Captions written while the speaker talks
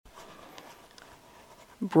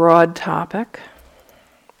broad topic,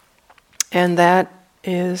 and that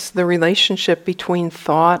is the relationship between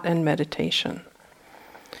thought and meditation.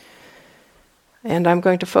 And I'm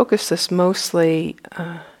going to focus this mostly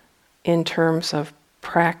in terms of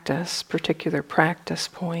practice, particular practice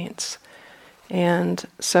points. And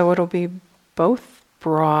so it'll be both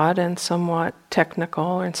broad and somewhat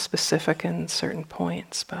technical and specific in certain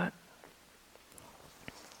points, but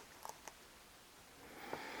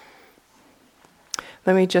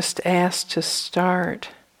let me just ask to start,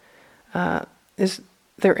 is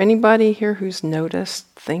there anybody here who's noticed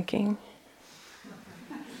thinking?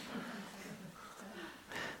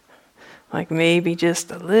 Like maybe just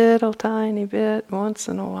a little tiny bit once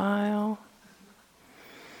in a while?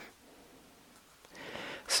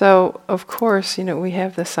 So, of course, we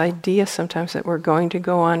have this idea sometimes that we're going to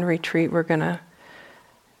go on retreat, we're going to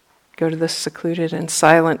go to this secluded and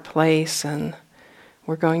silent place, and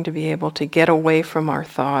we're going to be able to get away from our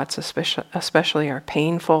thoughts, especially our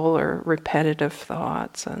painful or repetitive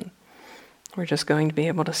thoughts, and we're just going to be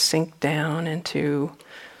able to sink down into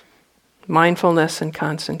mindfulness and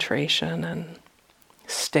concentration and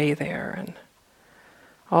stay there, and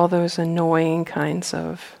all those annoying kinds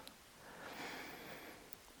of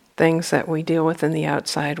things that we deal with in the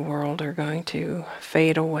outside world are going to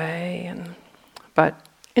fade away. But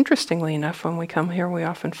interestingly enough, when we come here, we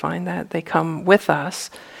often find that they come with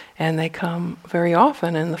us, and they come very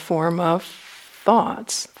often in the form of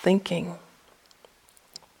thoughts, thinking.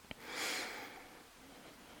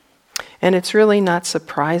 And it's really not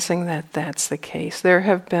surprising that that's the case. There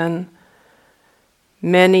have been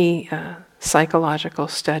many psychological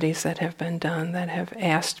studies that have been done that have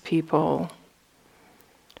asked people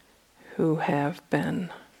who have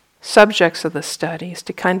been subjects of the studies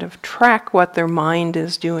to kind of track what their mind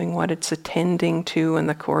is doing, what it's attending to in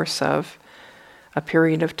the course of a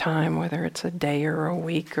period of time, whether it's a day or a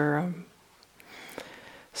week or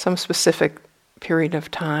some specific period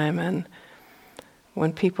of time. And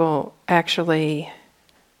when people actually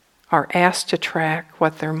are asked to track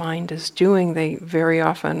what their mind is doing, they very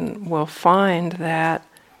often will find that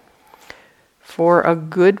for a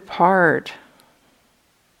good part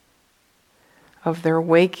of their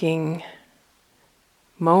waking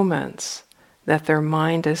moments, that their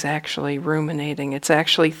mind is actually ruminating. It's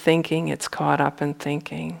actually thinking, it's caught up in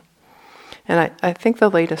thinking. And I think the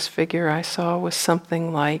latest figure I saw was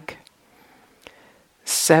something like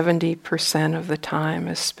 70% of the time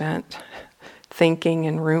is spent thinking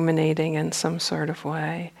and ruminating in some sort of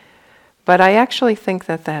way. But I actually think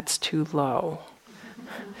that that's too low.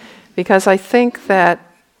 Because I think that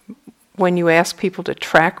when you ask people to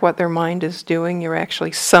track what their mind is doing, you're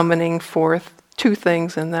actually summoning forth two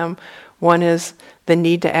things in them. One is the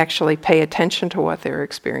need to actually pay attention to what they're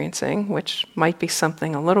experiencing, which might be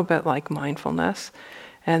something a little bit like mindfulness.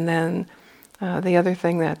 And then the other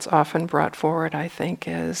thing that's often brought forward, I think,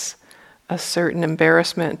 is a certain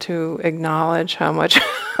embarrassment to acknowledge how much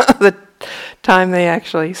of the time they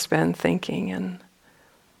actually spend thinking, and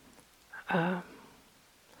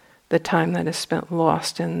the time that is spent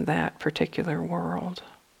lost in that particular world.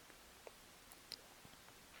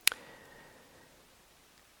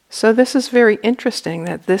 So this is very interesting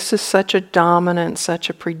that this is such a dominant, such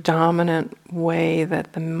a predominant way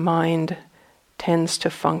that the mind tends to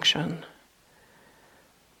function.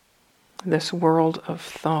 This world of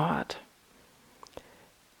thought.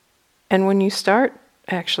 And when you start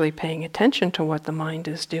actually paying attention to what the mind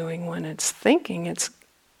is doing when it's thinking, it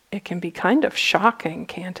can be kind of shocking,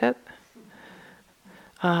 can't it?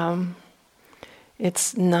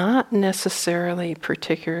 It's not necessarily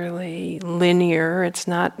particularly linear. It's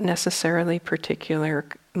not necessarily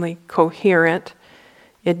particularly coherent.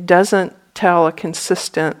 It doesn't tell a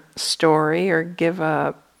consistent story or give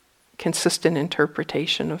a consistent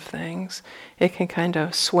interpretation of things. It can kind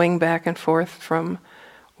of swing back and forth from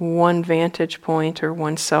one vantage point or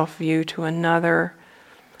one self-view to another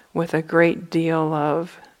with a great deal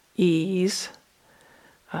of ease.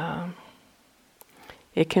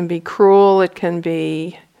 It can be cruel, it can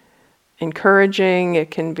be encouraging,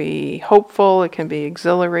 it can be hopeful, it can be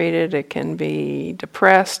exhilarated, it can be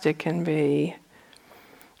depressed, it can be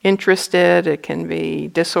interested, it can be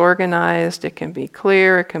disorganized, it can be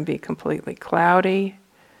clear, it can be completely cloudy,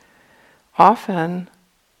 often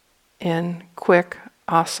in quick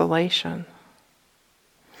oscillation.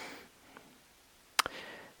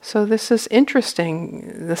 So this is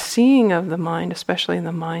interesting, the seeing of the mind, especially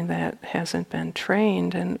the mind that hasn't been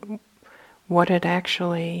trained, and what it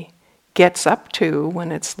actually gets up to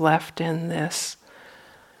when it's left in this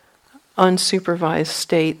unsupervised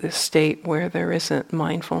state, this state where there isn't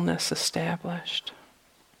mindfulness established.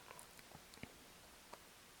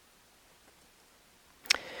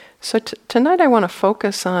 So tonight I want to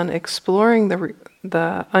focus on exploring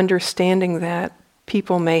the understanding that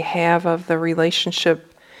people may have of the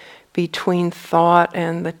relationship between thought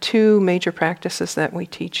and the two major practices that we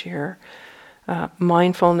teach here.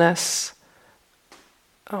 Mindfulness,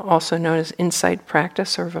 also known as insight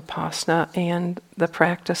practice or vipassana, and the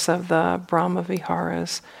practice of the Brahma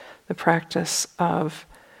Viharas, the practice of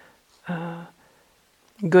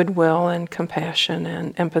goodwill and compassion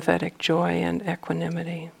and empathetic joy and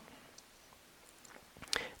equanimity.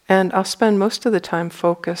 And I'll spend most of the time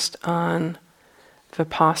focused on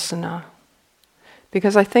vipassana,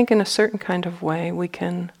 because I think in a certain kind of way we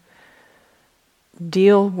can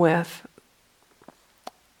deal with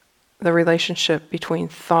the relationship between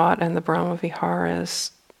thought and the Brahma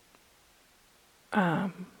Viharas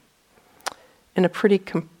in a pretty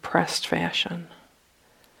compressed fashion.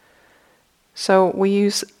 So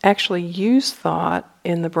we actually use thought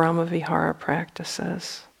in the Brahma Vihara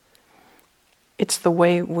practices. It's the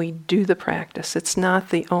way we do the practice. It's not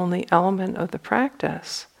the only element of the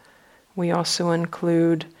practice. We also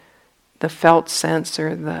include the felt sense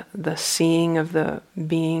or the seeing of the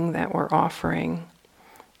being that we're offering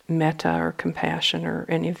metta or compassion or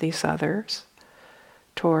any of these others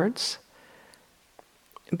towards.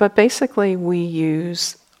 But basically we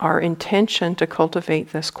use our intention to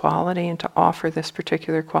cultivate this quality and to offer this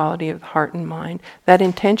particular quality of the heart and mind. That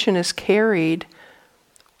intention is carried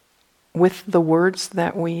with the words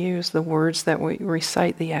that we use, the words that we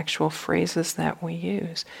recite, the actual phrases that we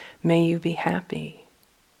use. May you be happy.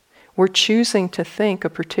 We're choosing to think a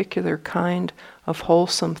particular kind of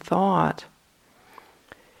wholesome thought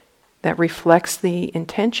that reflects the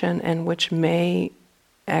intention and which may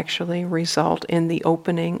actually result in the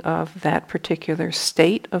opening of that particular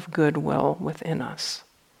state of goodwill within us.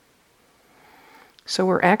 So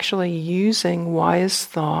we're actually using wise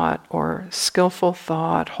thought or skillful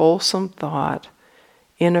thought, wholesome thought,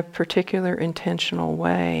 in a particular intentional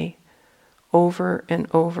way over and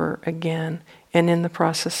over again. And in the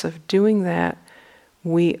process of doing that,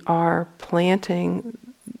 we are planting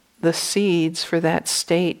the seeds for that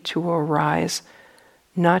state to arise,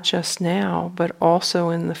 not just now, but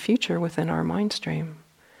also in the future within our mind stream,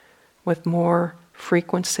 with more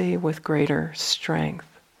frequency, with greater strength.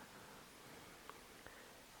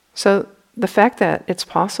 So the fact that it's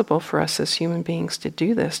possible for us as human beings to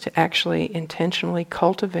do this, to actually intentionally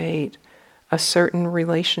cultivate a certain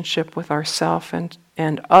relationship with ourself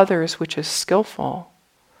and others, which is skillful,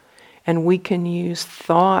 and we can use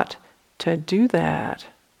thought to do that,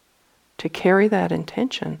 to carry that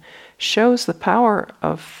intention, shows the power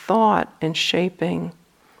of thought in shaping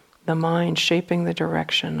the mind, shaping the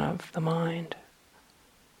direction of the mind.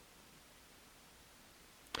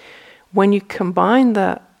 When you combine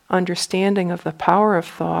the understanding of the power of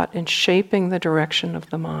thought in shaping the direction of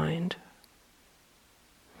the mind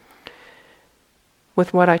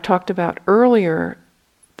with what I talked about earlier,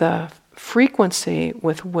 the frequency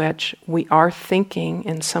with which we are thinking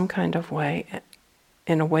in some kind of way,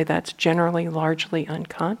 in a way that's generally largely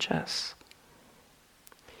unconscious,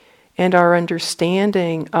 and our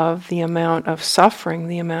understanding of the amount of suffering,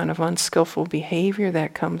 the amount of unskillful behavior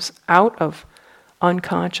that comes out of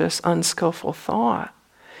unconscious, unskillful thought,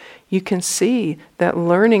 you can see that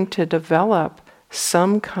learning to develop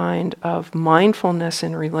some kind of mindfulness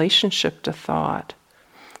in relationship to thought,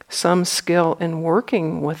 some skill in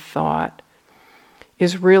working with thought,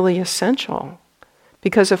 is really essential.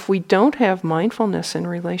 Because if we don't have mindfulness in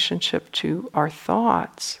relationship to our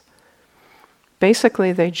thoughts,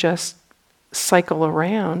 basically they just cycle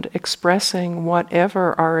around expressing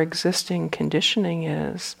whatever our existing conditioning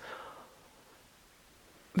is.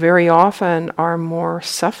 Very often our more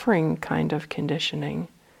suffering kind of conditioning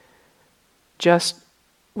just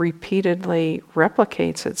repeatedly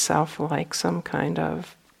replicates itself like some kind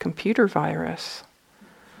of computer virus.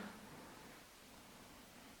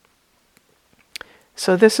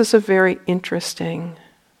 So this is a very interesting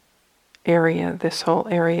area, this whole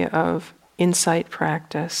area of insight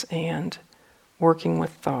practice and working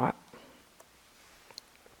with thought.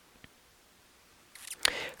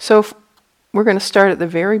 So if we're going to start at the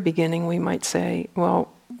very beginning, we might say,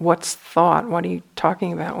 well, what's thought? What are you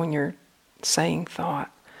talking about when you're saying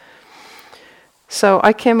thought? So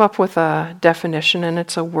I came up with a definition, and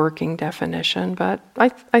it's a working definition, but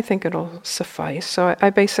I think it'll suffice. So I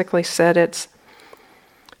basically said it's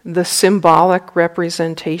the symbolic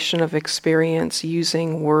representation of experience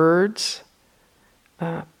using words,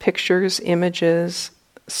 pictures, images,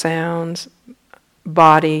 sounds,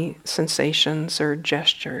 body sensations, or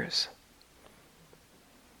gestures.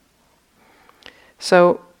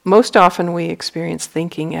 So most often we experience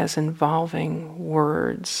thinking as involving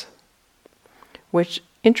words, which,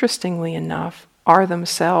 interestingly enough, are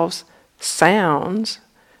themselves sounds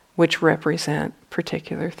which represent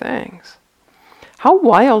particular things. How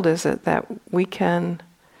wild is it that we kind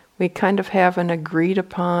of have an agreed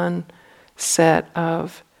upon set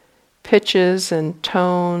of pitches and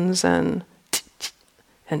tones and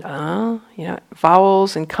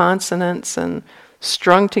vowels and consonants and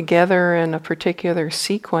strung together in a particular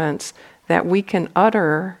sequence that we can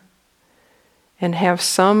utter and have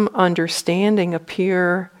some understanding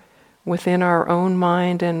appear within our own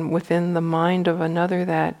mind and within the mind of another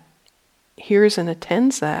that hears and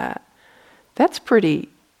attends that. That's pretty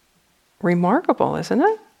remarkable, isn't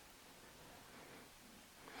it?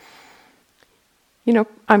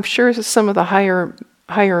 I'm sure some of the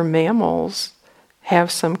higher mammals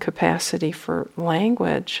have some capacity for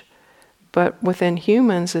language, but within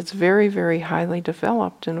humans it's very, very highly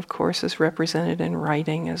developed, and of course is represented in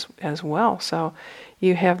writing as well. So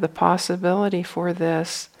you have the possibility for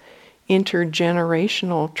this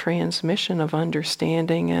intergenerational transmission of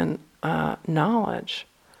understanding and knowledge.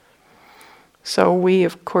 So we,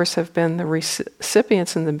 of course, have been the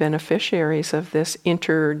recipients and the beneficiaries of this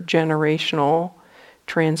intergenerational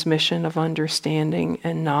transmission of understanding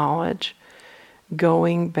and knowledge,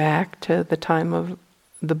 going back to the time of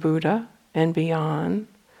the Buddha and beyond,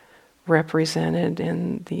 represented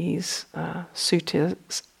in these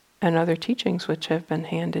suttas and other teachings which have been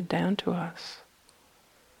handed down to us.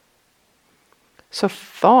 So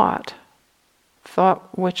thought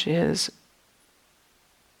which is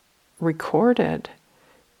recorded,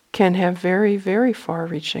 can have very, very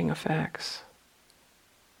far-reaching effects.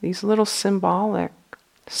 These little symbolic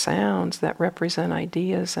sounds that represent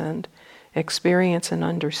ideas and experience and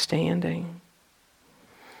understanding.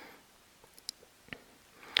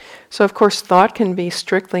 So of course thought can be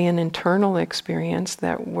strictly an internal experience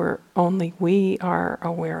that only we are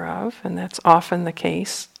aware of, and that's often the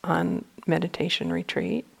case on meditation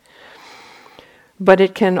retreat. But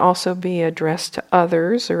it can also be addressed to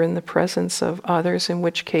others or in the presence of others, in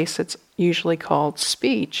which case it's usually called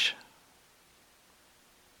speech.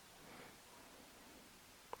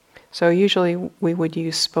 So usually we would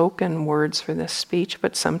use spoken words for this speech,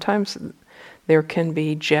 but sometimes there can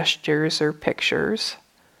be gestures or pictures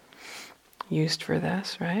used for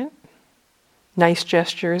this, right? Nice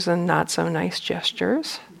gestures and not so nice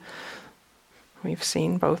gestures. We've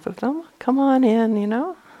seen both of them. Come on in,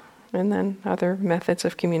 and then other methods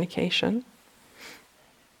of communication.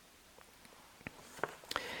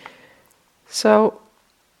 So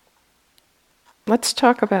let's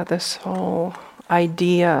talk about this whole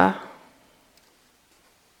idea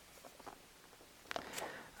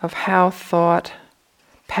of how thought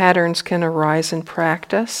patterns can arise in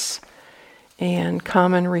practice and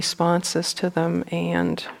common responses to them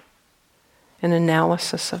and an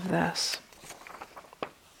analysis of this.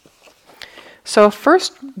 So a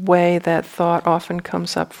first way that thought often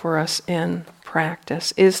comes up for us in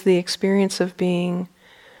practice is the experience of being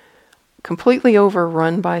completely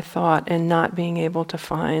overrun by thought and not being able to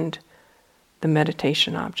find the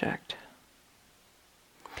meditation object.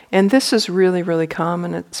 And this is really, really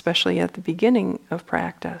common, especially at the beginning of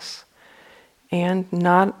practice, and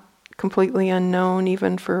not completely unknown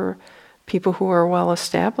even for people who are well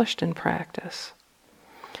established in practice.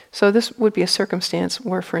 So this would be a circumstance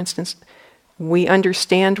where, for instance, we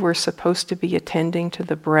understand we're supposed to be attending to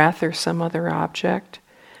the breath or some other object,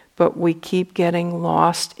 but we keep getting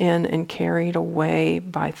lost in and carried away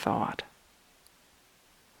by thought.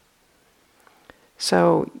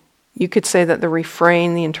 So you could say that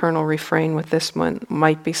the internal refrain with this one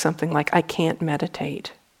might be something like, I can't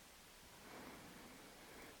meditate.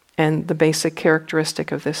 And the basic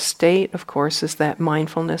characteristic of this state, of course, is that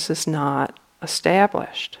mindfulness is not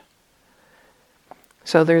established.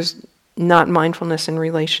 So there's not mindfulness in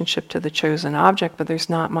relationship to the chosen object, but there's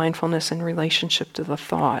not mindfulness in relationship to the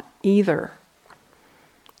thought either.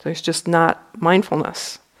 There's just not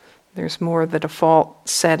mindfulness. There's more the default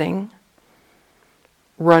setting,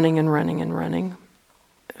 running and running and running,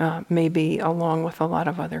 maybe along with a lot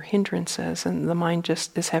of other hindrances, and the mind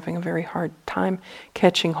just is having a very hard time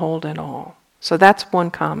catching hold at all. So that's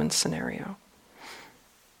one common scenario.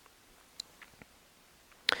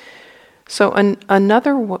 So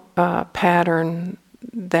another pattern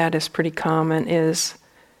that is pretty common is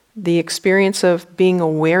the experience of being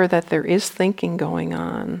aware that there is thinking going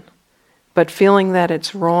on, but feeling that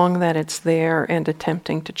it's wrong that it's there and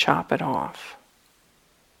attempting to chop it off.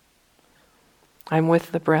 I'm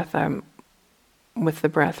with the breath, or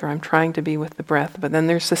I'm trying to be with the breath, but then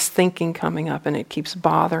there's this thinking coming up and it keeps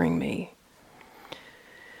bothering me.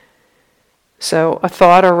 So a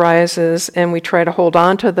thought arises and we try to hold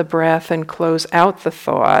on to the breath and close out the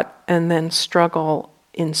thought, and then struggle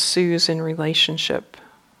ensues in relationship.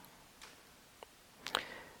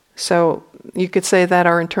 So you could say that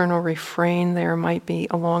our internal refrain there might be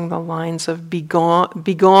along the lines of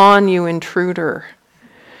begone you intruder.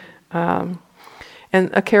 And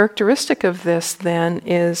a characteristic of this then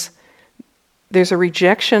is there's a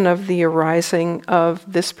rejection of the arising of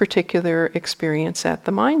this particular experience at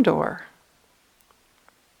the mind door.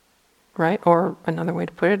 Right? Or another way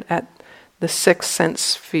to put it, at the sixth sense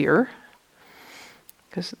sphere,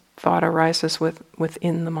 because thought arises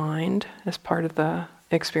within the mind as part of the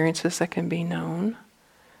experiences that can be known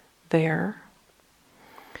there.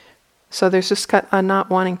 So there's just a not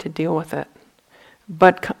wanting to deal with it.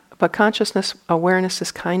 But consciousness, awareness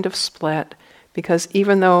is kind of split, because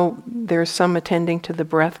even though there's some attending to the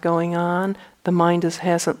breath going on, the mind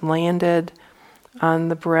hasn't landed on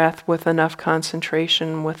the breath with enough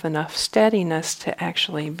concentration, with enough steadiness to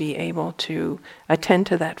actually be able to attend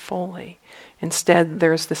to that fully. Instead,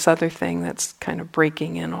 there's this other thing that's kind of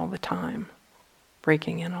breaking in all the time.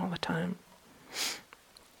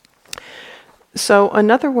 So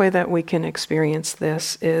another way that we can experience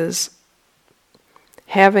this is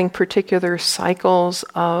having particular cycles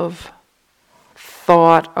of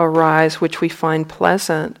thought arise which we find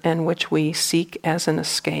pleasant and which we seek as an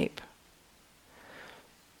escape.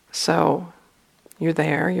 So you're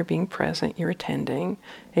there, you're being present, you're attending.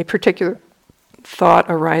 A particular thought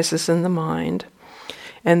arises in the mind,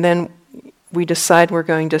 and then we decide we're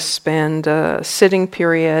going to spend a sitting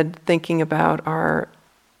period thinking about our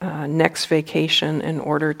next vacation in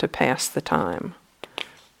order to pass the time.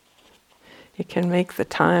 It can make the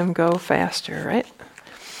time go faster, right?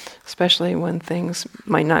 Especially when things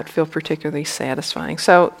might not feel particularly satisfying.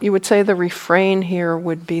 So you would say the refrain here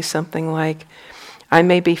would be something like, I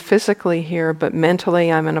may be physically here, but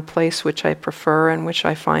mentally I'm in a place which I prefer and which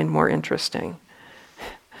I find more interesting.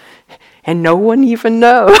 And no one even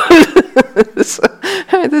knows.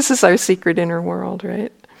 This is our secret inner world,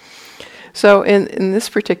 right? So in this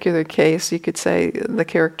particular case, you could say the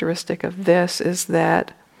characteristic of this is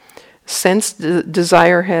that sense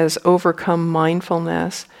desire has overcome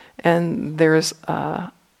mindfulness, and there's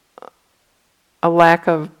a lack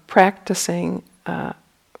of practicing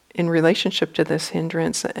in relationship to this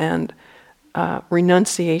hindrance, and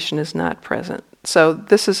renunciation is not present. So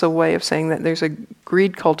this is a way of saying that there's a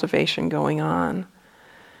greed cultivation going on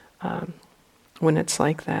when it's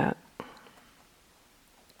like that.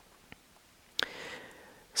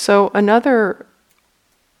 So another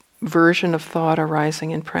version of thought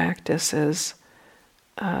arising in practice is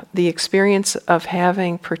the experience of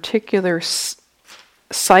having particular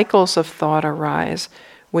cycles of thought arise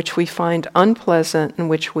which we find unpleasant and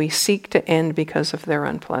which we seek to end because of their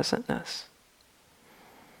unpleasantness.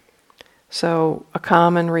 So a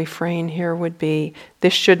common refrain here would be,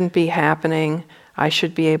 this shouldn't be happening, I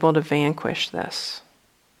should be able to vanquish this.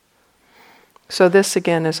 So this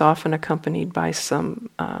again is often accompanied by some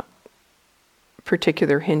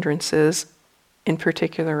particular hindrances, in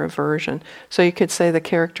particular aversion. So you could say the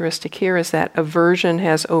characteristic here is that aversion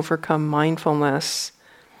has overcome mindfulness,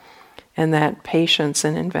 and that patience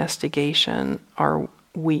and investigation are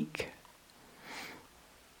weak.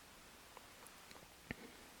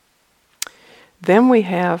 Then we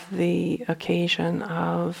have the occasion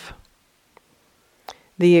of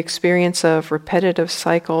the experience of repetitive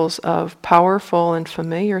cycles of powerful and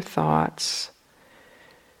familiar thoughts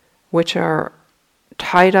which are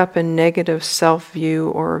tied up in negative self-view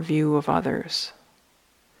or view of others.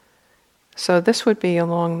 So this would be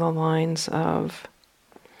along the lines of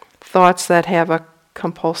thoughts that have a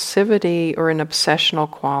compulsivity or an obsessional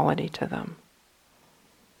quality to them.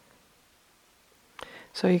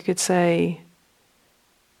 So you could say,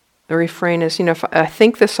 the refrain is, if I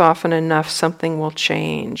think this often enough, something will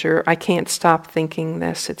change, or I can't stop thinking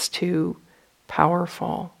this, it's too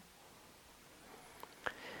powerful.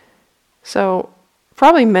 So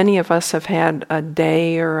probably many of us have had a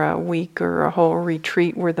day or a week or a whole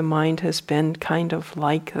retreat where the mind has been kind of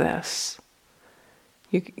like this.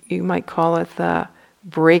 You might call it the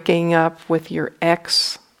breaking up with your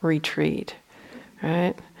ex retreat,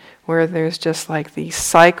 right? Where there's just like these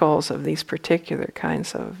cycles of these particular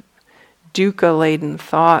kinds of dukkha-laden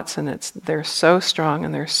thoughts, and they're so strong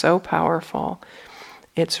and they're so powerful.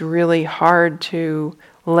 It's really hard to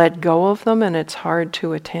let go of them, and it's hard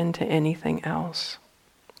to attend to anything else.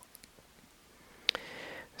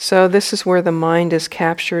 So this is where the mind is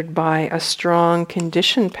captured by a strong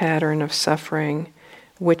conditioned pattern of suffering,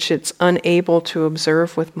 which it's unable to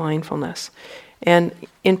observe with mindfulness. And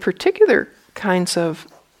in particular kinds of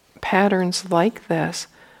patterns like this,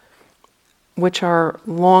 which are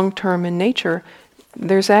long-term in nature,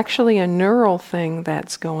 there's actually a neural thing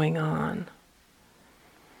that's going on.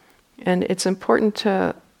 And it's important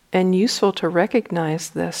to and useful to recognize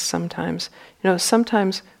this sometimes.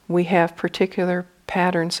 Sometimes we have particular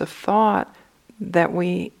patterns of thought that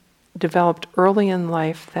we developed early in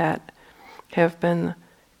life that have been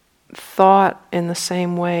thought in the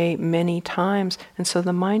same way many times, and so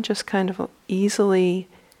the mind just kind of easily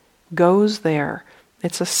goes there.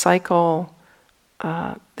 It's a cycle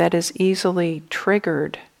that is easily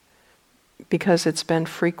triggered because it's been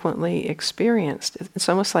frequently experienced. It's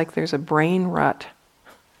almost like there's a brain rut,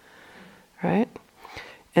 right?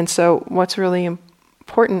 And so what's really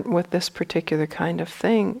important with this particular kind of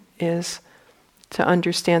thing is to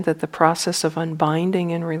understand that the process of unbinding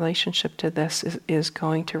in relationship to this is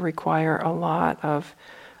going to require a lot of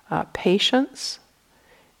patience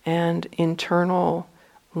and internal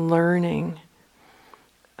learning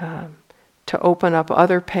to open up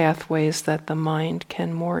other pathways that the mind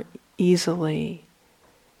can more easily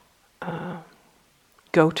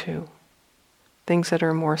go to, things that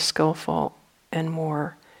are more skillful and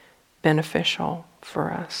more beneficial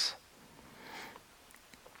for us.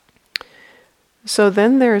 So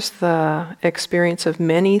then there's the experience of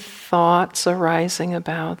many thoughts arising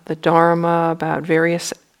about the Dharma, about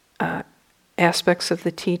various aspects of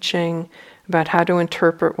the teaching, about how to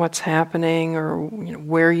interpret what's happening or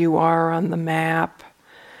where you are on the map,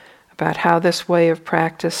 about how this way of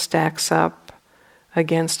practice stacks up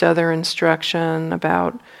against other instruction,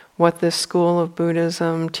 about what this school of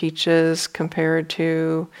Buddhism teaches compared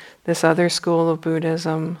to this other school of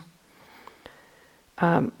Buddhism.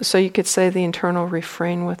 So you could say the internal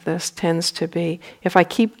refrain with this tends to be, if I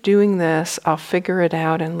keep doing this, I'll figure it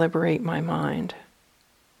out and liberate my mind.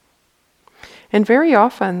 And very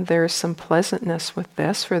often there's some pleasantness with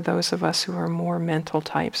this for those of us who are more mental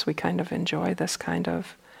types. We kind of enjoy this kind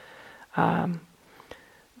of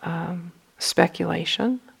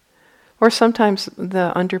speculation. Or sometimes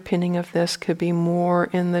the underpinning of this could be more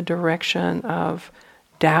in the direction of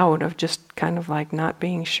doubt, of just kind of like not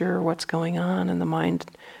being sure what's going on and the mind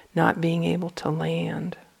not being able to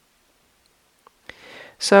land.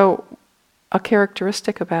 So a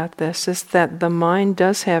characteristic about this is that the mind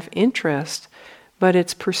does have interest, but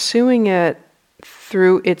it's pursuing it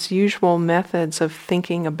through its usual methods of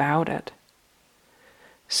thinking about it.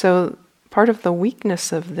 So part of the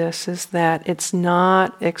weakness of this is that it's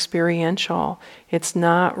not experiential, it's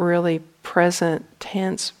not really present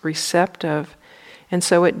tense receptive, and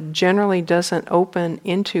so it generally doesn't open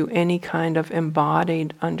into any kind of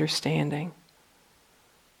embodied understanding.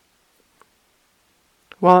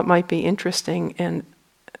 While it might be interesting, and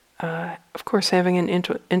of course having an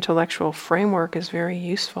intellectual framework is very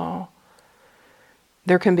useful,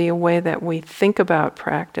 there can be a way that we think about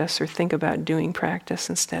practice or think about doing practice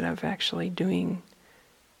instead of actually doing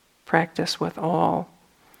practice with all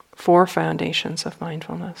four foundations of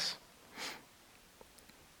mindfulness.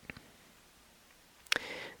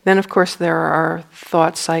 Then, of course, there are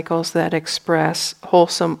thought cycles that express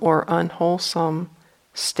wholesome or unwholesome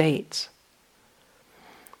states.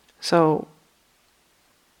 So,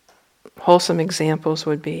 wholesome examples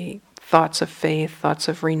would be thoughts of faith, thoughts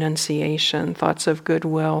of renunciation, thoughts of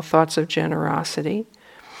goodwill, thoughts of generosity.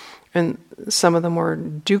 And some of the more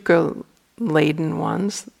dukkha-laden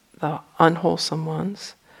ones, the unwholesome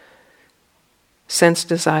ones, sense,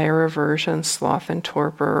 desire, aversion, sloth and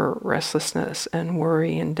torpor, restlessness and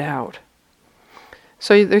worry and doubt.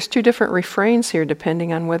 So there's two different refrains here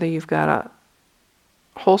depending on whether you've got a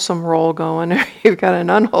wholesome roll going or you've got an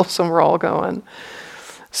unwholesome roll going.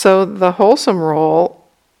 So the wholesome roll,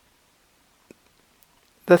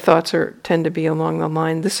 the thoughts tend to be along the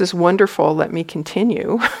line, this is wonderful, let me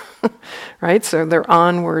continue. Right? So they're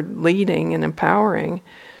onward leading and empowering.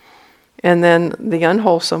 And then the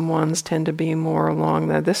unwholesome ones tend to be more along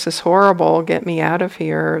the, this is horrible, get me out of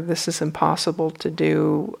here, this is impossible to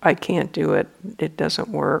do, I can't do it, it doesn't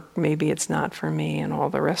work, maybe it's not for me, and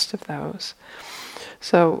all the rest of those.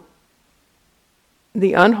 So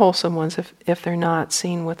the unwholesome ones, if they're not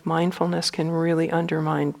seen with mindfulness, can really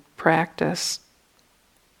undermine practice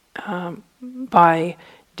by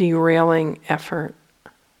derailing effort.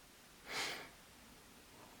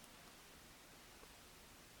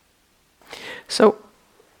 So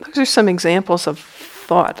those are some examples of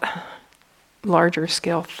thought, larger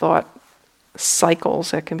scale thought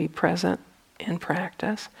cycles that can be present in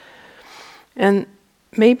practice. And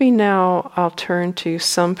maybe now I'll turn to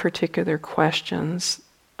some particular questions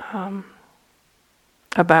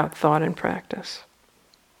about thought and practice.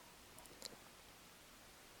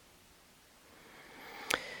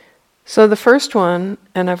 So the first one,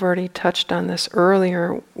 and I've already touched on this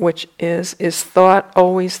earlier, which is thought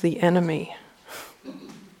always the enemy?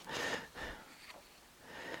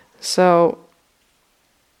 So,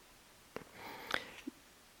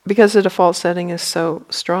 because the default setting is so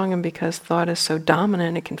strong and because thought is so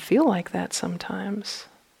dominant, it can feel like that sometimes.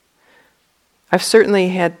 I've certainly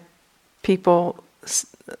had people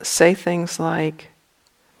say things like,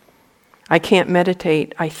 I can't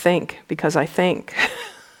meditate, I think, because I think.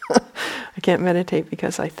 I can't meditate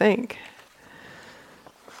because I think.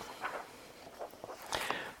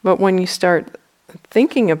 But when you start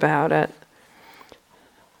thinking about it,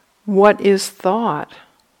 what is thought?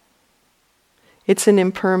 It's an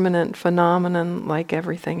impermanent phenomenon like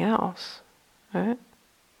everything else, right?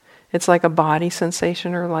 It's like a body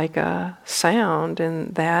sensation or like a sound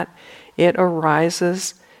in that it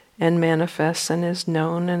arises and manifests and is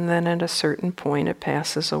known, and then at a certain point it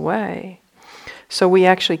passes away. So we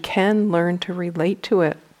actually can learn to relate to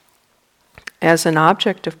it as an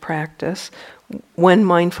object of practice when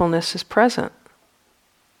mindfulness is present.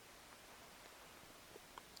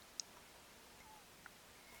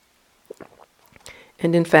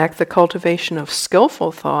 And in fact, the cultivation of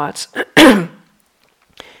skillful thoughts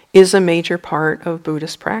is a major part of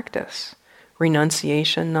Buddhist practice.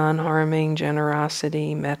 Renunciation, non-harming,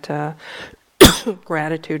 generosity, metta,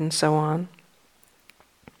 gratitude, and so on.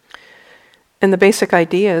 And the basic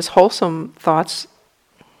idea is wholesome thoughts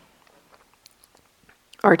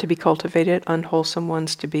are to be cultivated, unwholesome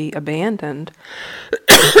ones to be abandoned.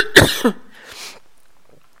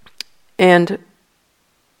 And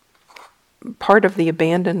part of the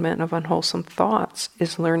abandonment of unwholesome thoughts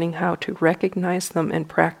is learning how to recognize them and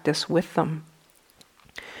practice with them.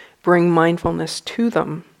 Bring mindfulness to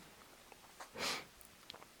them.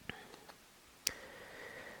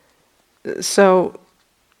 So,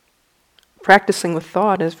 practicing with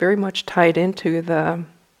thought is very much tied into the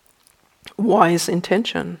wise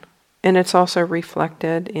intention. And it's also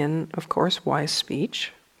reflected in, of course, wise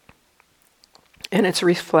speech. And it's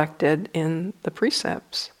reflected in the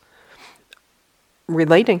precepts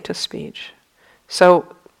relating to speech.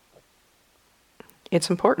 So, it's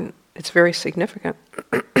important. It's very significant.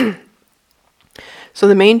 So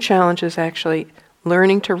the main challenge is actually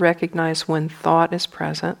learning to recognize when thought is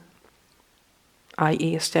present,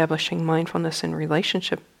 i.e. establishing mindfulness in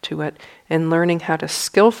relationship to it, and learning how to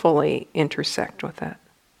skillfully intersect with it.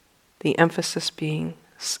 The emphasis being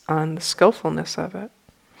on the skillfulness of it.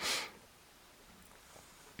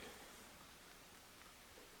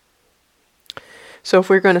 So if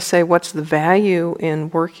we're going to say what's the value in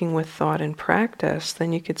working with thought in practice,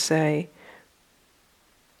 then you could say,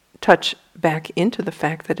 touch back into the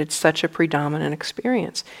fact that it's such a predominant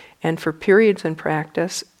experience. And for periods in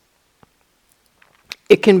practice,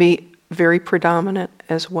 it can be very predominant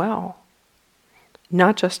as well.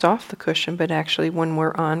 Not just off the cushion, but actually when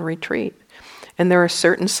we're on retreat. And there are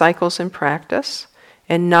certain cycles in practice,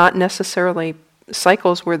 and not necessarily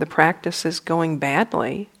cycles where the practice is going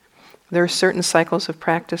badly. There are certain cycles of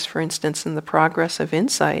practice, for instance, in the progress of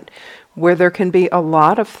insight, where there can be a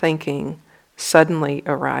lot of thinking suddenly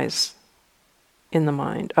arise in the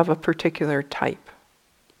mind of a particular type.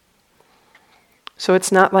 So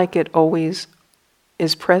it's not like it always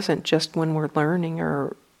is present just when we're learning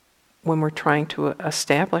or when we're trying to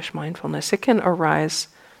establish mindfulness. It can arise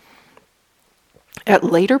at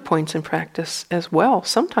later points in practice as well,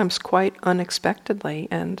 sometimes quite unexpectedly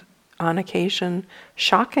and on occasion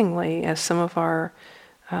shockingly, as some of our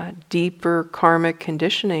deeper karmic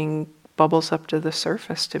conditioning bubbles up to the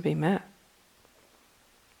surface to be met.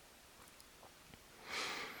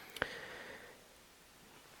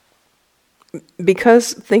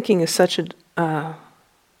 Because thinking is such a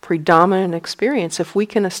predominant experience, if we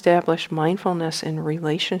can establish mindfulness in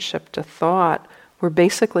relationship to thought, we're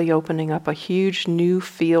basically opening up a huge new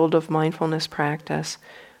field of mindfulness practice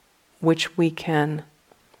which we can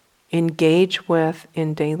engage with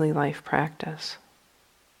in daily life practice.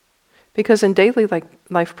 Because in daily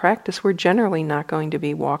life practice, we're generally not going to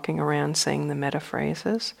be walking around saying the metta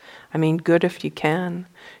phrases. I mean, good if you can.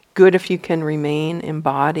 Good if you can remain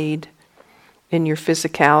embodied in your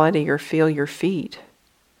physicality or feel your feet.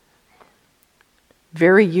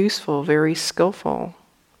 Very useful, very skillful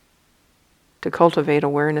to cultivate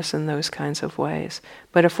awareness in those kinds of ways.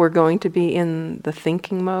 But if we're going to be in the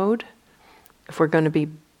thinking mode, if we're going to be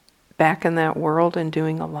back in that world and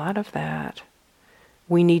doing a lot of that,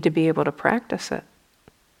 we need to be able to practice it.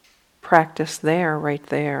 Practice there, right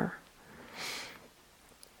there.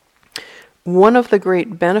 One of the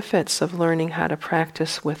great benefits of learning how to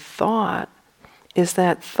practice with thought is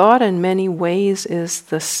that thought in many ways is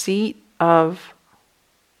the seat of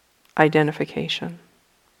identification.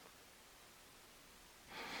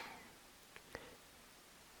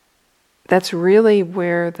 That's really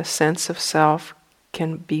where the sense of self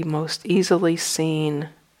can be most easily seen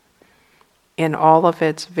in all of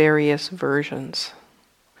its various versions.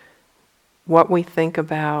 What we think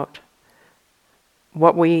about,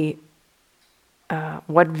 what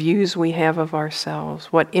views we have of ourselves,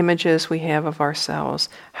 what images we have of ourselves,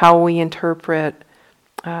 how we interpret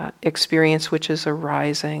experience which is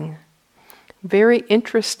arising. Very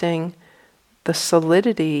interesting, the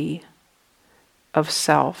solidity of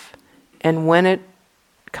self, and when it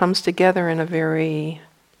comes together in a very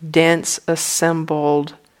dense,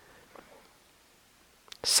 assembled,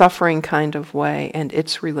 suffering kind of way, and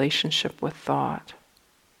its relationship with thought.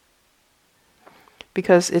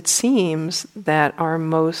 Because it seems that our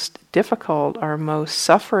most difficult, our most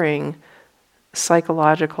suffering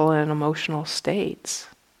psychological and emotional states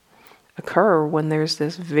occur when there's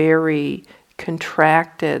this very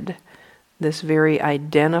contracted, this very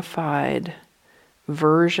identified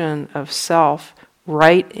version of self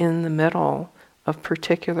right in the middle of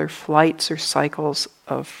particular flights or cycles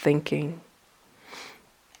of thinking.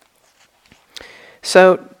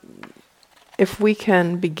 So, if we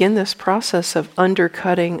can begin this process of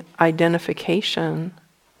undercutting identification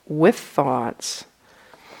with thoughts,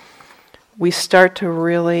 we start to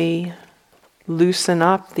really loosen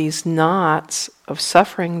up these knots of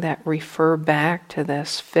suffering that refer back to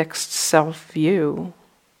this fixed self-view.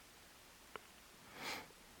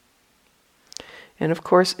 And of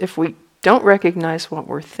course, if we don't recognize what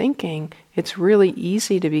we're thinking, it's really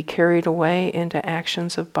easy to be carried away into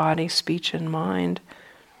actions of body, speech, and mind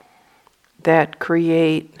that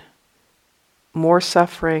create more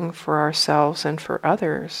suffering for ourselves and for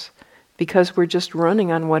others, because we're just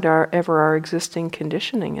running on whatever our existing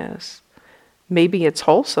conditioning is. Maybe it's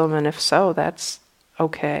wholesome, and if so, that's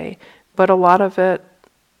okay. But a lot of it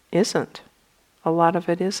isn't. A lot of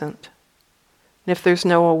it isn't. And if there's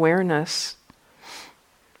no awareness,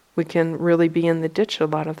 we can really be in the ditch a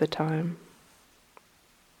lot of the time.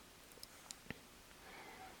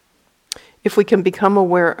 If we can become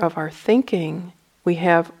aware of our thinking, we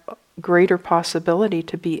have greater possibility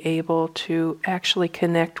to be able to actually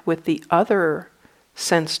connect with the other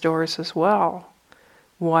sense doors as well.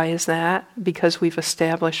 Why is that? Because we've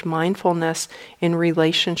established mindfulness in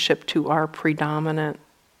relationship to our predominant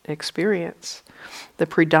experience. The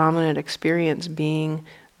predominant experience being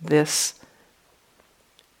this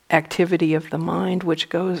activity of the mind which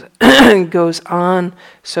goes goes on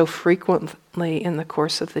so frequently in the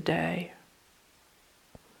course of the day.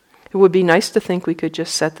 It would be nice to think we could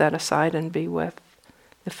just set that aside and be with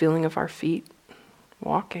the feeling of our feet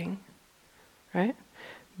walking, right?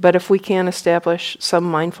 But if we can't establish some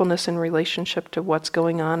mindfulness in relationship to what's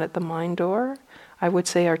going on at the mind door, I would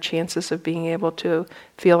say our chances of being able to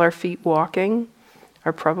feel our feet walking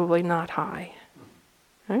are probably not high,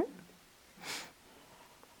 right?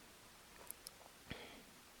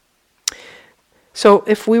 So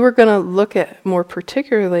if we were going to look at more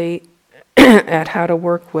particularly at how to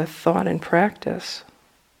work with thought and practice,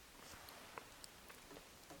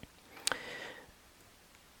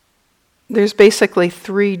 there's basically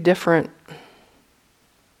 3 different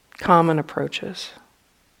common approaches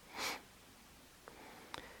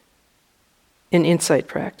in insight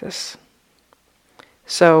practice.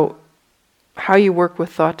 So how you work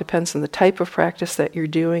with thought depends on the type of practice that you're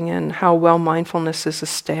doing and how well mindfulness is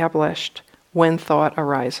established when thought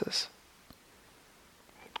arises.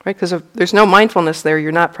 Right? Because if there's no mindfulness there,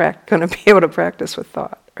 you're not going to be able to practice with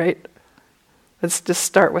thought, right? Let's just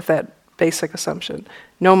start with that basic assumption.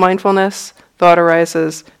 No mindfulness, thought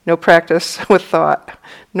arises. No practice with thought,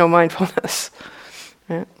 no mindfulness.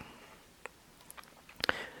 Right?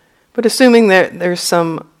 But assuming that there's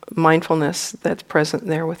some mindfulness that's present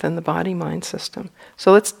there within the body-mind system.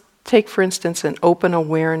 So let's take, for instance, an open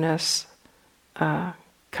awareness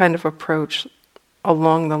kind of approach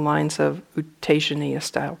along the lines of Uttejaniya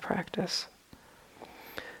style practice.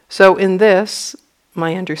 So in this,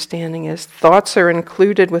 my understanding is thoughts are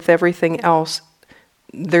included with everything else.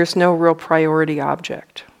 There's no real priority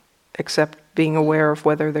object except being aware of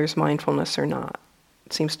whether there's mindfulness or not.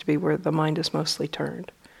 It seems to be where the mind is mostly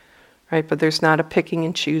turned. Right? But there's not a picking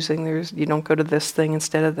and choosing. You don't go to this thing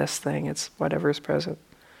instead of this thing. It's whatever is present.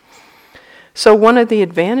 So one of the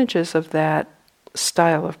advantages of that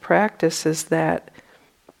style of practice is that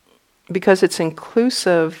because it's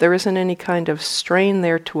inclusive, there isn't any kind of strain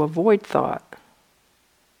there to avoid thought.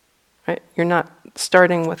 Right? You're not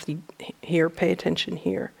starting with here, pay attention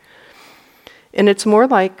here. And it's more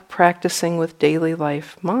like practicing with daily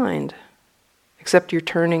life mind, except you're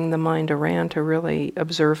turning the mind around to really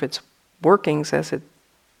observe its workings as it's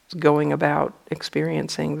going about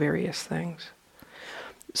experiencing various things.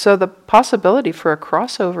 So the possibility for a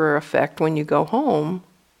crossover effect when you go home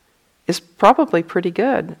is probably pretty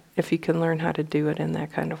good if you can learn how to do it in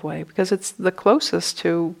that kind of way, because it's the closest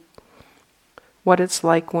to what it's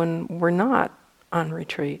like when we're not on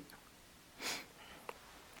retreat.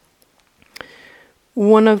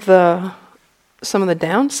 Some of the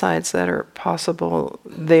downsides that are possible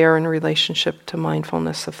there in relationship to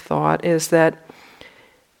mindfulness of thought is that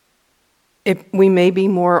we may be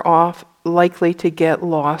more likely to get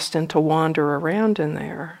lost and to wander around in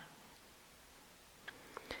there.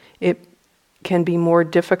 It can be more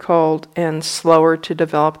difficult and slower to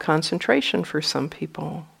develop concentration for some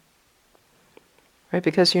people, right?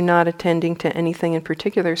 Because you're not attending to anything in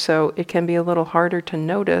particular, so it can be a little harder to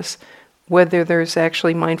notice whether there's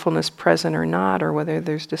actually mindfulness present or not, or whether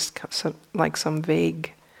there's just some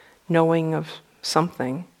vague knowing of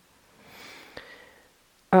something.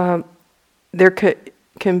 It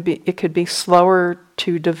could be slower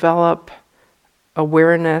to develop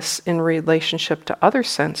awareness in relationship to other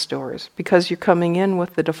sense doors, because you're coming in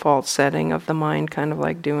with the default setting of the mind kind of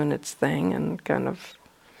like doing its thing and kind of,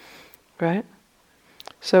 right?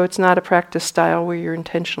 So it's not a practice style where you're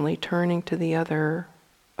intentionally turning to the other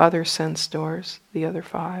sense doors, the other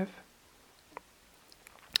 5.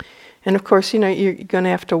 And of course, you're going to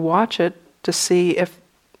have to watch it to see if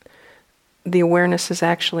the awareness is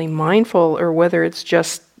actually mindful or whether it's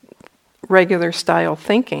just regular style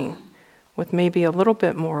thinking with maybe a little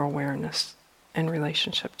bit more awareness in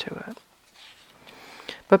relationship to it.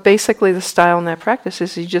 But basically the style in that practice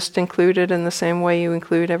is you just include it in the same way you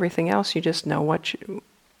include everything else. You just know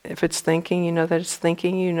if it's thinking, you know that it's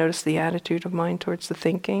thinking, you notice the attitude of mind towards the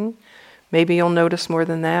thinking. Maybe you'll notice more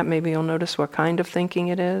than that. Maybe you'll notice what kind of thinking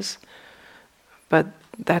it is. But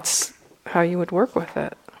that's how you would work with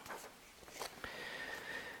it.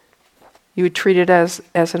 You would treat it as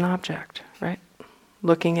an object, right?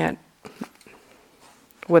 Looking at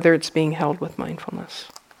whether it's being held with mindfulness.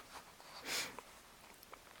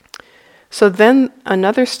 So then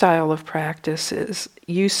another style of practice is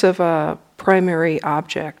use of a primary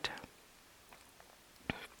object,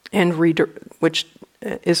 and which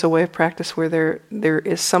is a way of practice where there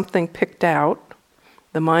is something picked out.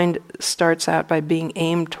 The mind starts out by being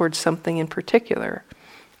aimed towards something in particular,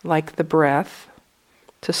 like the breath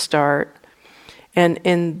to start. And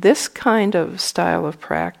in this kind of style of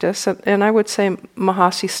practice, and I would say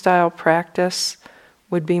Mahasi style practice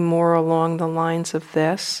would be more along the lines of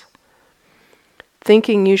this.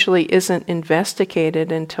 Thinking usually isn't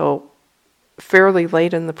investigated until fairly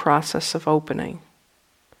late in the process of opening.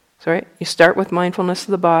 So, right, you start with mindfulness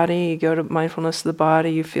of the body, you go to mindfulness of the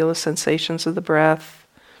body, you feel the sensations of the breath.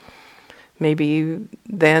 Maybe you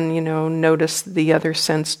then, notice the other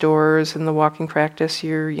sense doors. In the walking practice,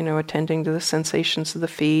 you're, attending to the sensations of the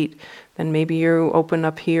feet. Then maybe you open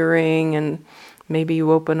up hearing, and maybe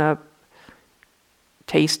you open up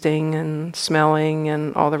tasting and smelling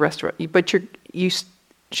and all the rest of it. But you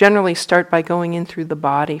generally start by going in through the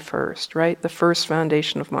body first, right? The first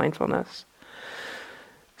foundation of mindfulness.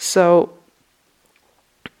 So,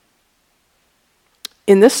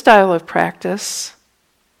 in this style of practice,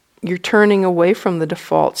 you're turning away from the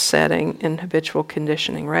default setting in habitual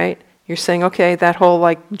conditioning, right? You're saying, okay, that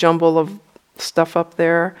whole jumble of stuff up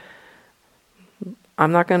there,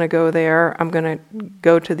 I'm not going to go there. I'm going to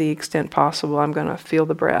go to the extent possible. I'm going to feel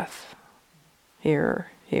the breath. Here,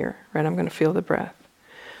 right? I'm going to feel the breath.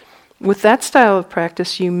 With that style of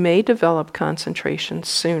practice, you may develop concentration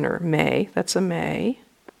sooner. That's a may.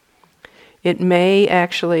 It may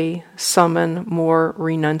actually summon more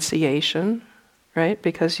renunciation, right?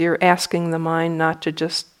 Because you're asking the mind not to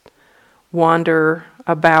just wander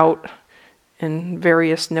about in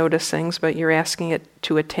various noticings, but you're asking it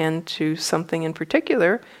to attend to something in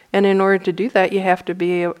particular. And in order to do that, you have to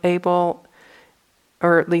be able,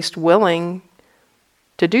 or at least willing,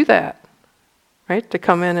 to do that, right? To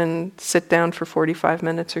come in and sit down for 45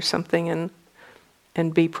 minutes or something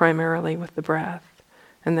and be primarily with the breath.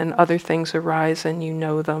 And then other things arise and you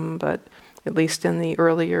know them, but at least in the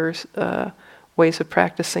earlier ways of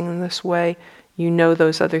practicing in this way, you know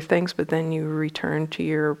those other things, but then you return to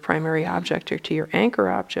your primary object or to your anchor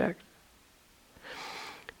object.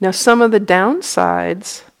 Now, some of the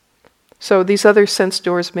downsides, so these other sense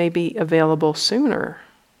doors may be available sooner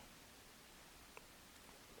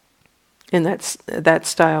in that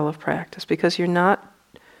style of practice, because you're not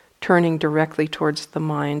turning directly towards the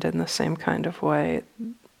mind in the same kind of way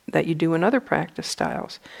that you do in other practice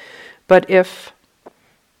styles. But if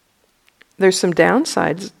there's some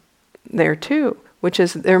downsides there too, which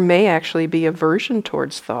is there may actually be aversion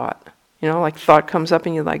towards thought. Like thought comes up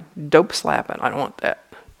and you like dope slap it. I don't want that.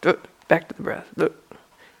 Back to the breath.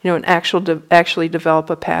 And actually develop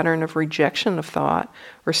a pattern of rejection of thought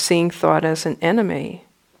or seeing thought as an enemy.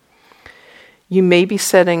 You may be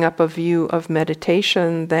setting up a view of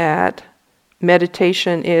meditation that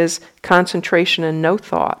meditation is concentration and no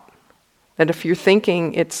thought. That if you're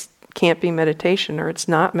thinking, it can't be meditation or it's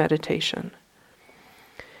not meditation.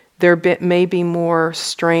 There may be more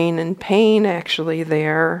strain and pain actually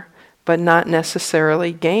there, but not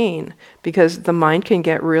necessarily gain, because the mind can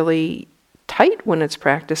get really tight when it's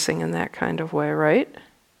practicing in that kind of way, right?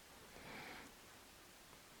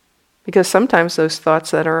 Because sometimes those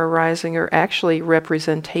thoughts that are arising are actually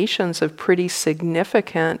representations of pretty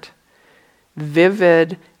significant,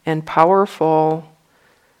 vivid, and powerful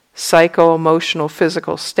psycho-emotional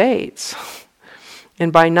physical states.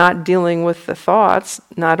 And by not dealing with the thoughts,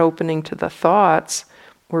 not opening to the thoughts,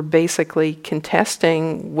 we're basically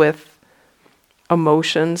contesting with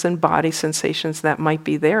emotions and body sensations that might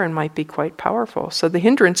be there and might be quite powerful. So the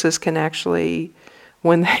hindrances can actually,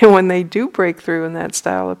 when they do break through in that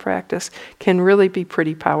style of practice, can really be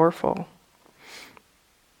pretty powerful.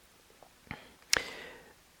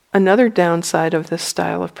 Another downside of this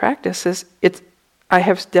style of practice is I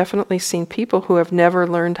have definitely seen people who have never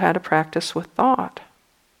learned how to practice with thought.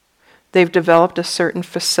 They've developed a certain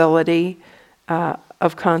facility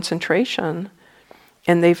of concentration,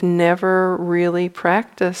 and they've never really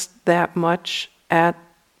practiced that much at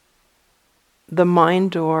the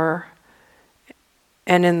mind door.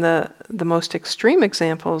 And in the most extreme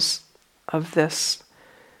examples of this,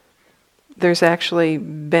 there's actually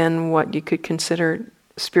been what you could consider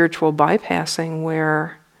spiritual bypassing,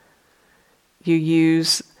 where you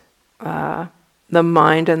use the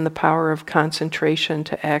mind and the power of concentration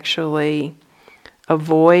to actually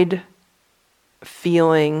avoid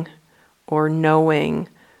feeling or knowing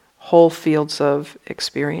whole fields of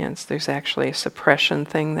experience. There's actually a suppression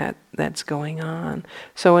thing that's going on.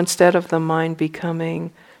 So instead of the mind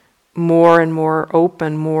becoming more and more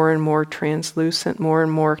open, more and more translucent, more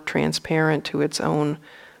and more transparent to its own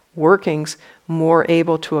workings, more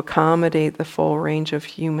able to accommodate the full range of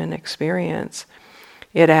human experience,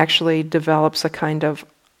 it actually develops a kind of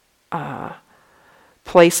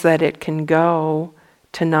place that it can go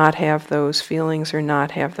to not have those feelings or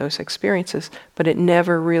not have those experiences, but it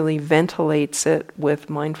never really ventilates it with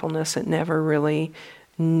mindfulness. It never really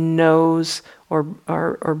knows or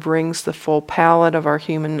brings the full palette of our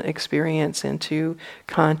human experience into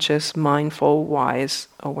conscious, mindful, wise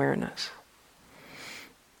awareness.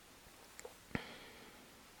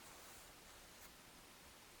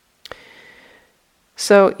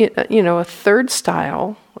 So, a third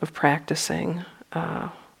style of practicing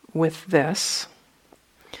with this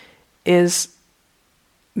is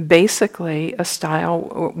basically a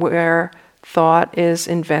style where thought is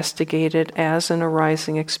investigated as an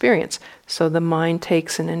arising experience. So the mind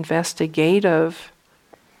takes an investigative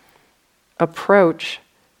approach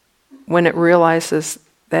when it realizes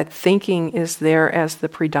that thinking is there as the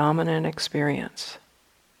predominant experience.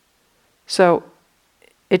 So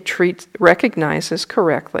it recognizes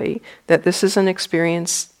correctly that this is an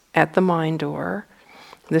experience at the mind door.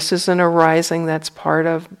 This is an arising that's part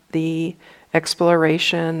of the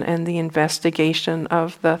exploration and the investigation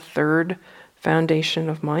of the third foundation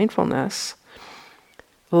of mindfulness.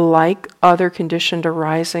 Like other conditioned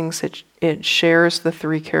arisings, it shares the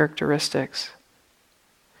three characteristics.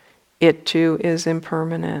 It too is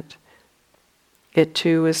impermanent. It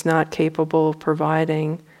too is not capable of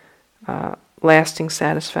providing lasting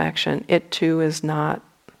satisfaction. It too is not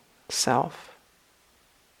self.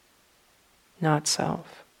 Not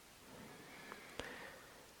self.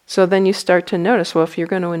 So then you start to notice, well, if you're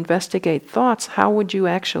going to investigate thoughts, how would you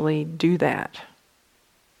actually do that?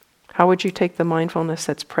 How would you take the mindfulness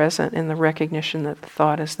that's present in the recognition that the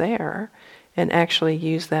thought is there and actually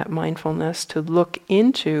use that mindfulness to look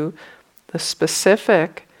into the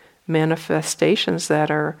specific manifestations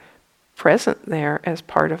that are present there as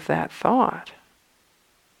part of that thought?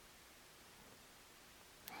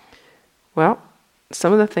 Well,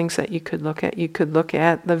 some of the things that you could look at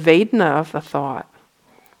the Vedana of the thought.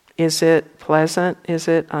 Is it pleasant? Is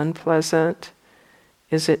it unpleasant?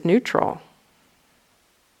 Is it neutral?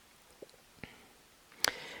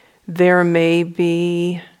 There may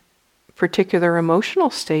be particular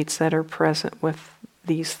emotional states that are present with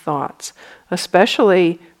these thoughts,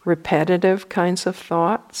 especially repetitive kinds of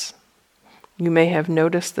thoughts. You may have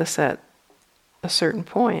noticed this at a certain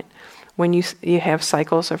point. When you have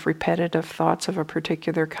cycles of repetitive thoughts of a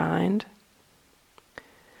particular kind,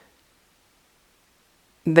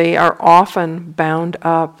 they are often bound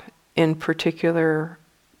up in particular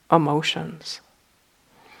emotions.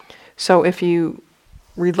 So if you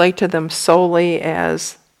relate to them solely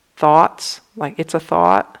as thoughts, like it's a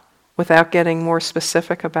thought, without getting more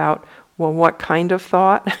specific about, well, what kind of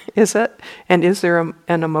thought is it? And is there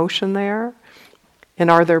an emotion there? And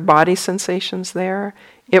are there body sensations there?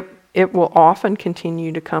 It will often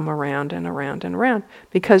continue to come around and around and around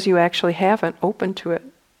because you actually haven't opened to it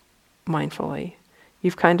mindfully.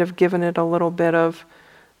 You've kind of given it a little bit of,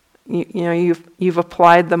 you've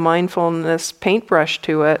applied the mindfulness paintbrush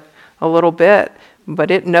to it a little bit, but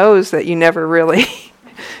it knows that you never really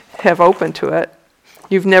have opened to it.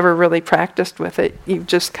 You've never really practiced with it. You've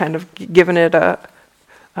just kind of given it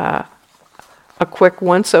a quick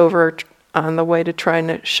once-over on the way to trying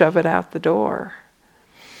to shove it out the door.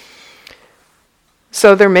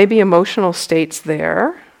 So there may be emotional states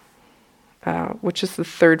there, which is the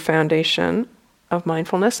third foundation of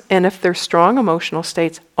mindfulness. And if there's strong emotional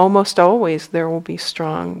states, almost always there will be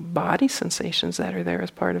strong body sensations that are there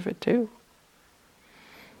as part of it too.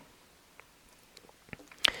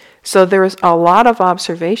 So there's a lot of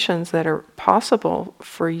observations that are possible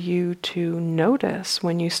for you to notice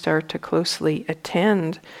when you start to closely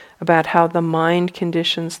attend about how the mind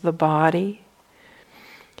conditions the body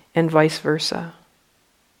and vice versa.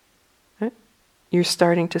 Right? You're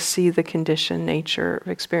starting to see the conditioned nature of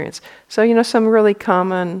experience. So, some really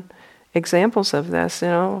common examples of this,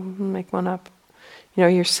 make one up.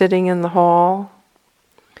 You're sitting in the hall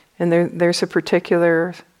and there's a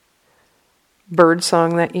particular bird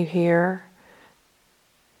song that you hear,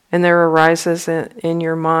 and there arises in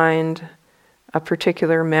your mind a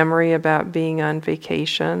particular memory about being on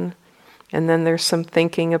vacation, and then there's some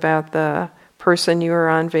thinking about the person you were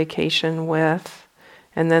on vacation with,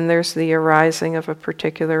 and then there's the arising of a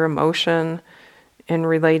particular emotion and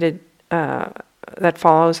related that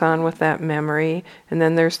follows on with that memory, and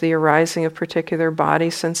then there's the arising of particular body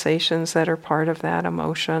sensations that are part of that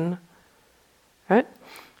emotion. Right?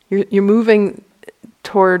 You're moving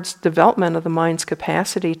towards development of the mind's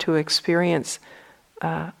capacity to experience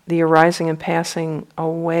the arising and passing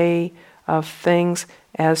away of things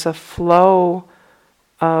as a flow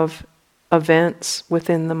of events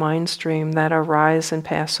within the mind stream that arise and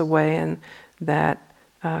pass away and that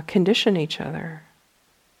condition each other.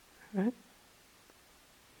 Right?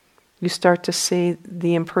 You start to see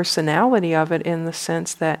the impersonality of it in the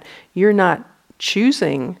sense that you're not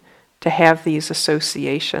choosing to have these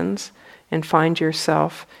associations and find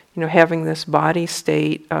yourself, having this body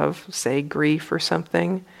state of, say, grief or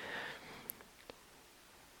something.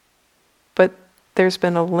 But there's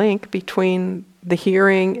been a link between the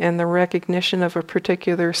hearing and the recognition of a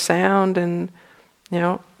particular sound and,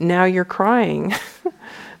 now you're crying.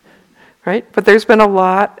 Right? But there's been a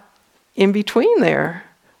lot in between there.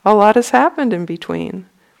 A lot has happened in between.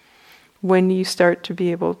 When you start to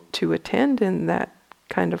be able to attend in that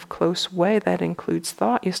kind of close way that includes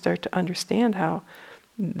thought, you start to understand how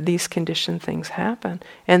these conditioned things happen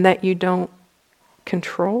and that you don't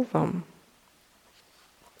control them.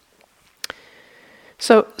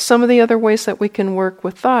 So some of the other ways that we can work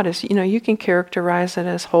with thought is, you can characterize it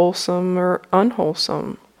as wholesome or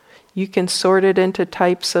unwholesome. You can sort it into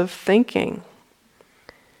types of thinking.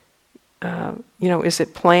 Is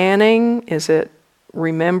it planning? Is it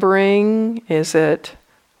remembering? Is it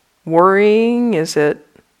worrying?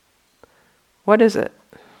 What is it?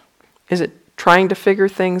 Is it trying to figure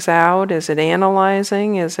things out? Is it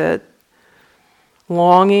analyzing? Is it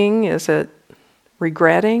longing? Is it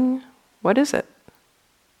regretting? What is it?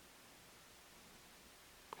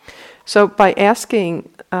 So by asking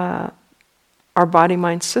our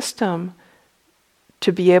body-mind system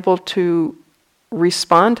to be able to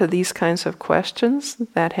respond to these kinds of questions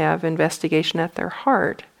that have investigation at their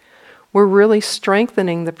heart, we're really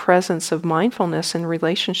strengthening the presence of mindfulness in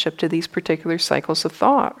relationship to these particular cycles of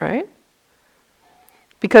thought, right?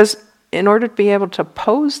 Because in order to be able to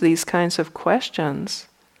pose these kinds of questions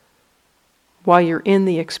while you're in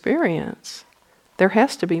the experience, there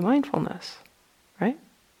has to be mindfulness, right?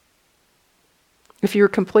 If you're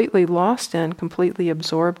completely lost in, completely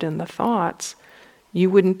absorbed in the thoughts, you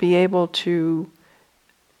wouldn't be able to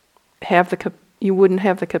you wouldn't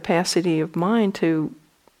have the capacity of mind to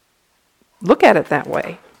look at it that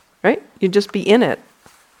way, right? You'd just be in it,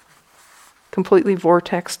 completely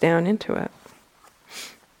vortex down into it.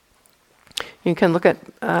 You can look at,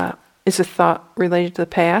 is a thought related to the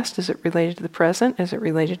past? Is it related to the present? Is it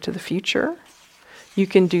related to the future? You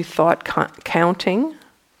can do thought counting.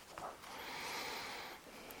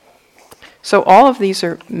 So all of these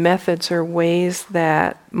are methods or ways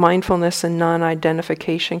that mindfulness and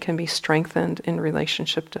non-identification can be strengthened in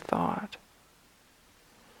relationship to thought.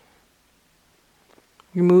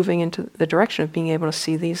 You're moving into the direction of being able to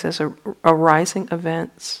see these as arising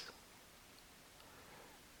events.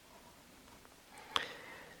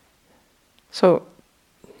 So,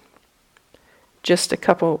 just a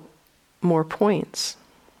couple more points.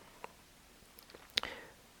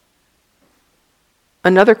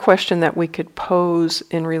 Another question that we could pose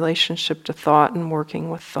in relationship to thought and working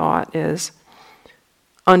with thought is,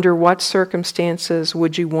 under what circumstances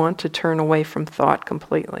would you want to turn away from thought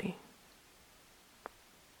completely?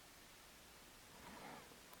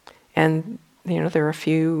 And, there are a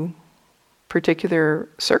few particular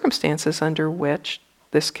circumstances under which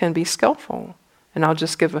this can be skillful. And I'll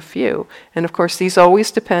just give a few. And of course, these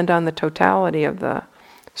always depend on the totality of the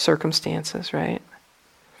circumstances, right?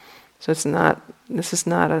 So this is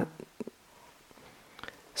not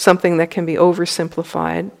something that can be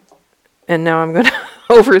oversimplified. And now I'm going to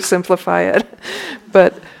oversimplify it.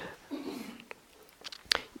 But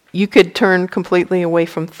you could turn completely away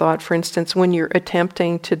from thought, for instance, when you're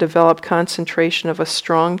attempting to develop concentration of a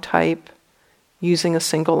strong type using a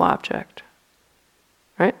single object.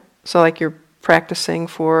 Right? So like you're practicing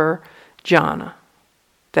for jhana.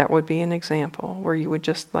 That would be an example where you would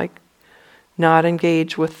just not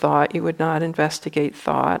engage with thought, you would not investigate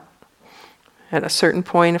thought. At a certain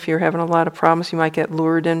point, if you're having a lot of problems, you might get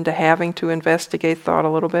lured into having to investigate thought a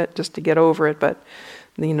little bit just to get over it, but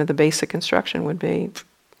the basic instruction would be,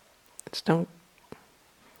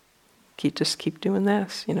 just keep doing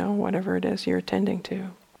this, whatever it is you're attending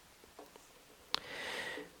to.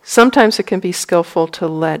 Sometimes it can be skillful to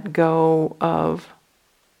let go of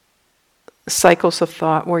cycles of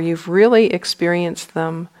thought where you've really experienced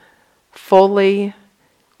them fully,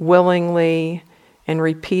 willingly, and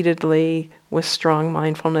repeatedly with strong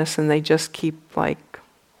mindfulness, and they just keep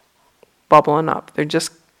bubbling up. They're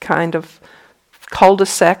just kind of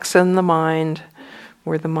cul-de-sacs in the mind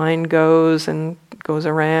where the mind goes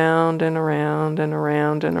around and around and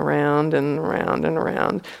around and around and around and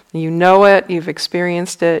around. You know it, you've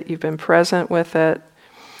experienced it, you've been present with it,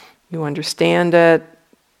 you understand it.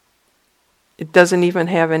 It doesn't even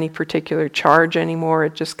have any particular charge anymore.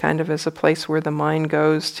 It just kind of is a place where the mind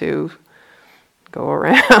goes to go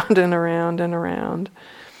around and around and around.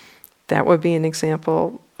 That would be an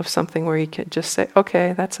example of something where you could just say,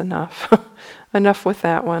 okay, that's enough. Enough with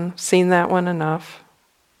that one. Seen that one enough.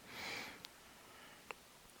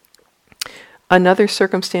 Another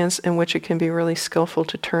circumstance in which it can be really skillful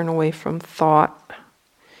to turn away from thought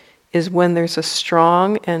is when there's a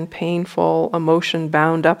strong and painful emotion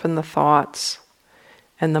bound up in the thoughts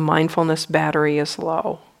and the mindfulness battery is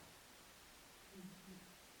low.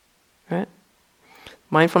 Right?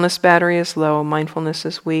 Mindfulness battery is low, mindfulness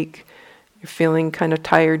is weak, you're feeling kind of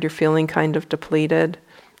tired, you're feeling kind of depleted,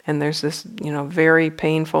 and there's this, very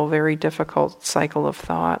painful, very difficult cycle of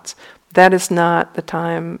thoughts. That is not the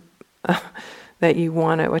time that you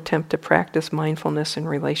want to attempt to practice mindfulness in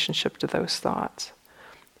relationship to those thoughts.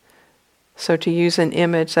 So to use an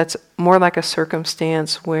image, that's more like a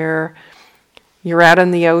circumstance where you're out in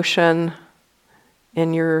the ocean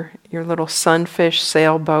in your little sunfish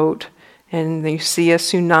sailboat and you see a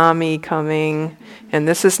tsunami coming, and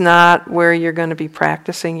this is not where you're going to be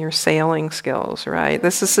practicing your sailing skills, right?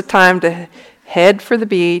 This is the time to head for the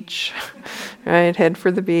beach, right? Head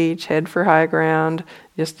for the beach, head for high ground.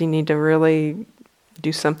 Just you need to really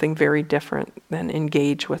do something very different than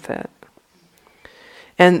engage with it.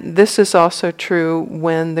 And this is also true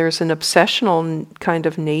when there's an obsessional kind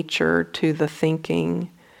of nature to the thinking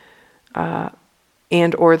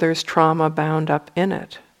and or there's trauma bound up in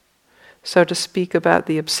it. So to speak about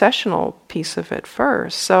the obsessional piece of it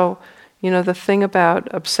first. So, the thing about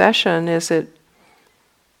obsession is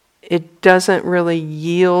it doesn't really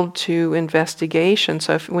yield to investigation.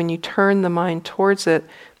 So when you turn the mind towards it,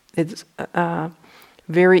 it's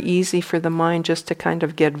very easy for the mind just to kind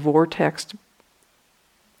of get vortexed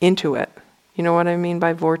into it. You know what I mean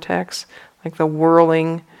by vortex? Like the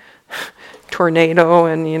whirling tornado,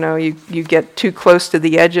 and you get too close to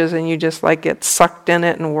the edges and you just get sucked in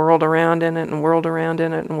it and whirled around in it and whirled around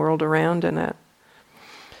in it and whirled around in it.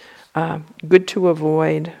 Good to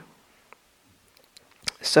avoid.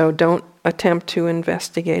 So don't attempt to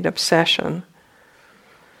investigate obsession.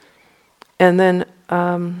 And then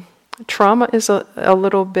trauma is a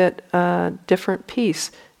little bit different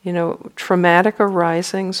piece. Traumatic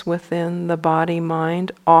arisings within the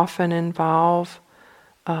body-mind often involve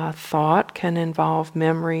thought, can involve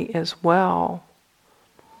memory as well.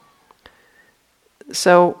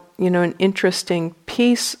 So, an interesting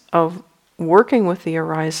piece of working with the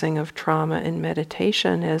arising of trauma in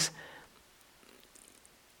meditation is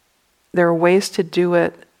there are ways to do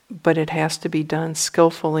it, but it has to be done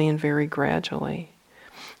skillfully and very gradually.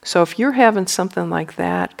 So if you're having something like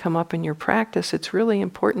that come up in your practice, it's really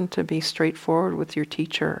important to be straightforward with your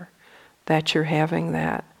teacher that you're having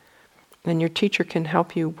that. And your teacher can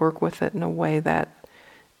help you work with it in a way that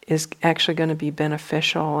is actually going to be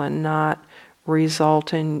beneficial and not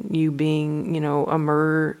result in you being,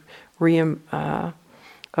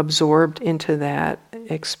 absorbed into that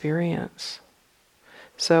experience.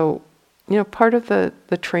 So, part of the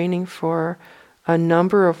training for a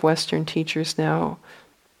number of Western teachers now,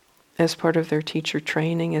 as part of their teacher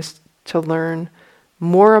training, is to learn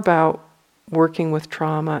more about working with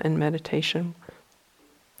trauma and meditation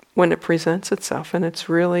when it presents itself. And it's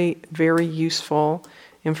really very useful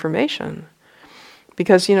information.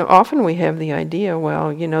 Because, often we have the idea,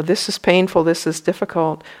 well, this is painful, this is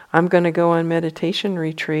difficult, I'm going to go on meditation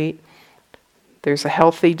retreat. There's a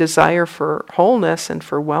healthy desire for wholeness and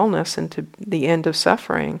for wellness and to the end of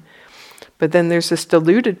suffering. But then there's this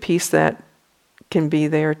diluted piece that can be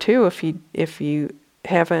there too if you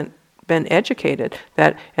haven't been educated.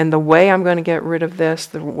 And the way I'm going to get rid of this,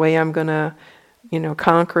 the way I'm going to,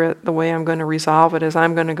 conquer it, the way I'm going to resolve it is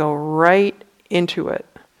I'm going to go right into it.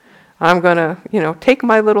 I'm going to, take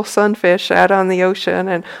my little sunfish out on the ocean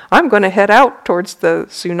and I'm going to head out towards the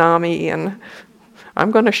tsunami and I'm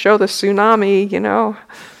going to show the tsunami,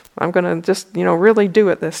 I'm going to just, really do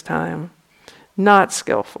it this time. Not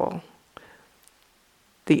skillful.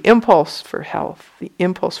 The impulse for health, the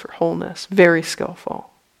impulse for wholeness, very skillful.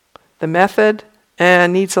 The method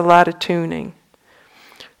needs a lot of tuning,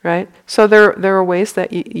 right? So there are ways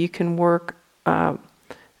that you can work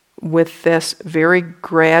with this very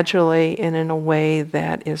gradually and in a way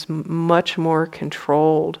that is much more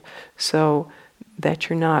controlled, so that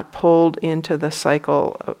you're not pulled into the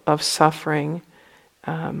cycle of suffering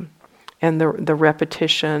and the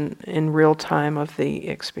repetition in real time of the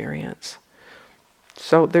experience.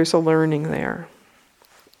 So there's a learning there.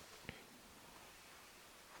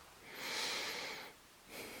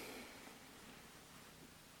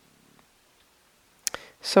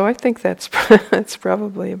 So I think that's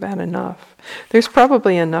probably about enough. There's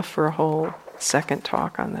probably enough for a whole second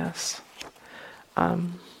talk on this.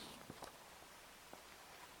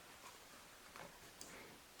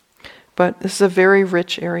 But this is a very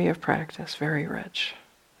rich area of practice, very rich,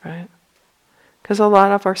 right? Because a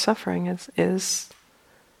lot of our suffering is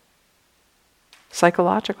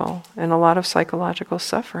psychological, and a lot of psychological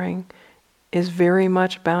suffering is very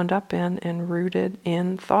much bound up in and rooted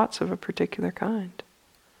in thoughts of a particular kind.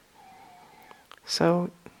 So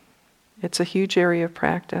it's a huge area of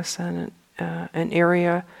practice and an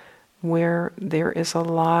area where there is a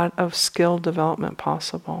lot of skill development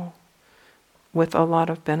possible with a lot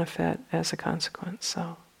of benefit as a consequence.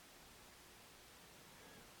 So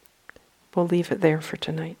we'll leave it there for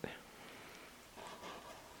tonight.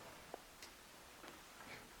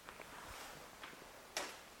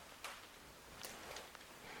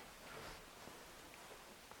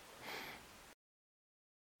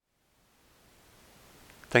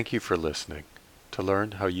 Thank you for listening. To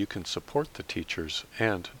learn how you can support the teachers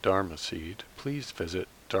and Dharma Seed, please visit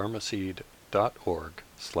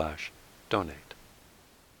dharmaseed.org/donate.